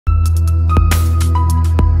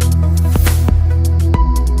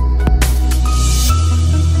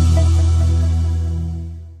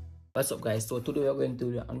What's up guys, so today we are going to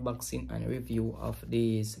do the unboxing and review of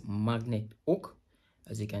this magnet hook,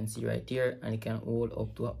 as you can see right here, and it can hold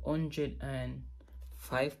up to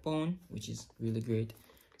 105 pounds, which is really great.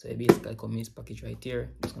 So it basically comes in this package right here.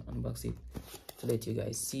 I'm just gonna unbox it to let you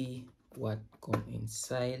guys see what comes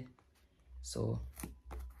inside. So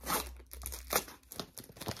you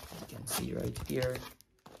can see right here,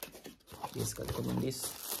 basically comes in this.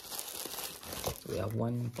 So we have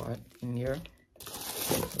one part in here.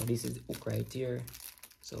 So this is the hook right here.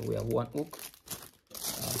 So we have one hook.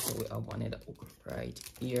 So we have another hook right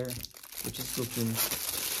here, which is looking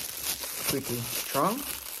pretty strong.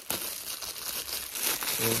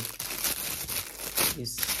 So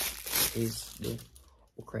this is the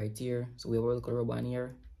hook right here. So we have a little rubber on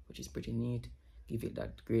here, which is pretty neat. Give it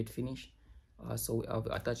that great finish. So we have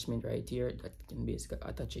the attachment right here that you can basically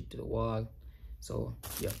attach it to the wall. So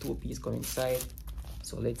you have two pieces come inside.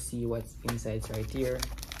 So let's see what's inside right here.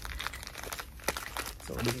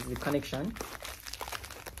 So this is the connection.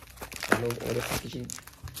 I love all the packaging,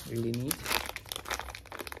 really neat.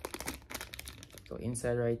 So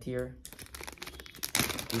inside right here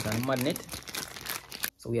is a magnet.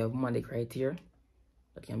 So we have magnet right here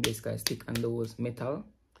that can basically stick on those metal.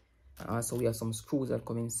 And also we have some screws that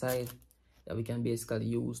come inside that we can basically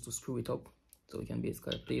use to screw it up. So we can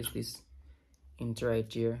basically place this into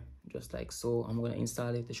right here, just like so. I'm gonna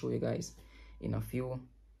install it to show you guys in a few.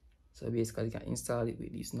 So basically you can install it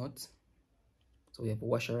with these nuts. So we have a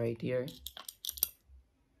washer right here.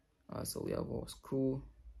 So we have a screw.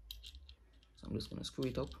 So I'm just gonna screw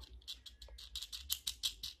it up.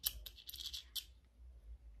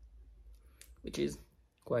 Which is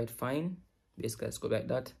quite fine. Basically let's go like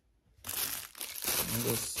that. And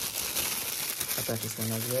just attach this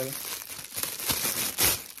one as well.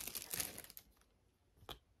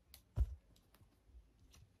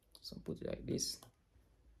 So put it like this.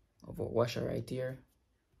 Of a washer right here.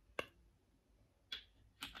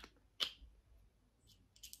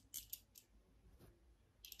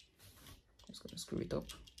 Just gonna screw it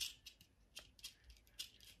up.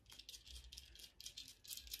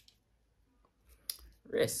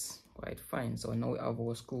 Rest quite fine. So now we have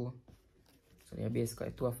our screw. So there are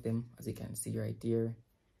basically two of them, as you can see right here.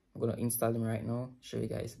 I'm gonna install them right now, show you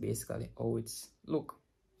guys basically how it's look.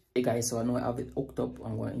 Hey guys, so I know I have it hooked up.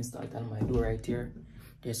 I'm gonna install it on my door right here.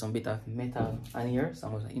 There's some bit of metal on here, so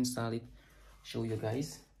I'm gonna install it, show you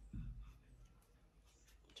guys.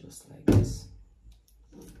 Just like this.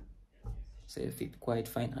 So it fit quite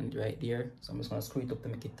fine and right there. So I'm just gonna screw it up to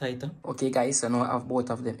make it tighter. Okay guys, so now I have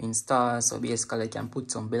both of them installed. So basically I can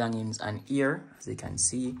put some belongings on here, as you can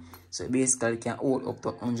see. So basically can hold up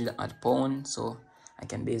to 100 pounds. So I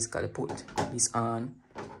can basically put this on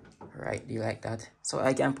right there like that. So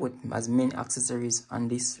I can put as many accessories on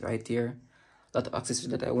this right here. A lot of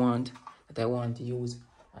accessories that I want to use,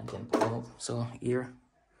 and can put them up. So here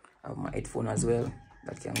I have my headphone as well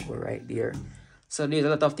that can go right there. So there's a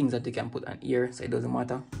lot of things that you can put on here, so it doesn't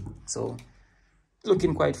matter. So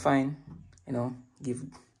looking quite fine, you know, give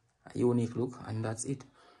a unique look, and that's it.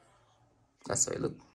 That's how it look.